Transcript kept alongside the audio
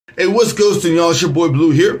Hey, what's ghosting, y'all? It's your boy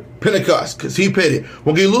Blue here. Pentecost, because he paid it.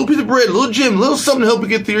 We'll give you a little piece of bread, a little gym, a little something to help you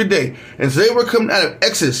get through your day. And today we're coming out of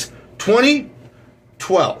Exodus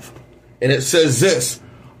 20:12. And it says this: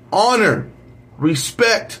 honor,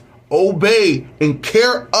 respect, obey, and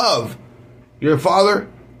care of your father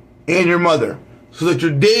and your mother, so that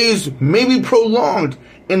your days may be prolonged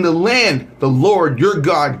in the land the Lord your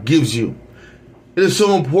God gives you. It is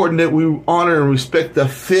so important that we honor and respect the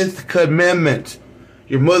fifth commandment.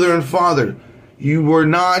 Your mother and father, you were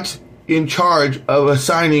not in charge of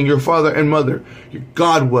assigning your father and mother.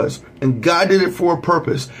 God was. And God did it for a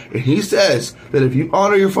purpose. And he says that if you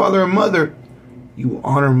honor your father and mother, you will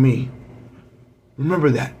honor me. Remember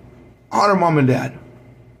that. Honor mom and dad.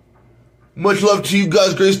 Much love to you,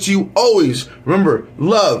 God's grace to you always. Remember,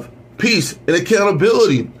 love, peace, and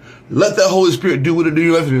accountability. Let that Holy Spirit do what it do in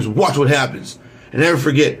your life and just watch what happens. And never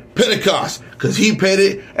forget, Pentecost, because he paid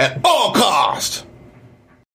it at all cost.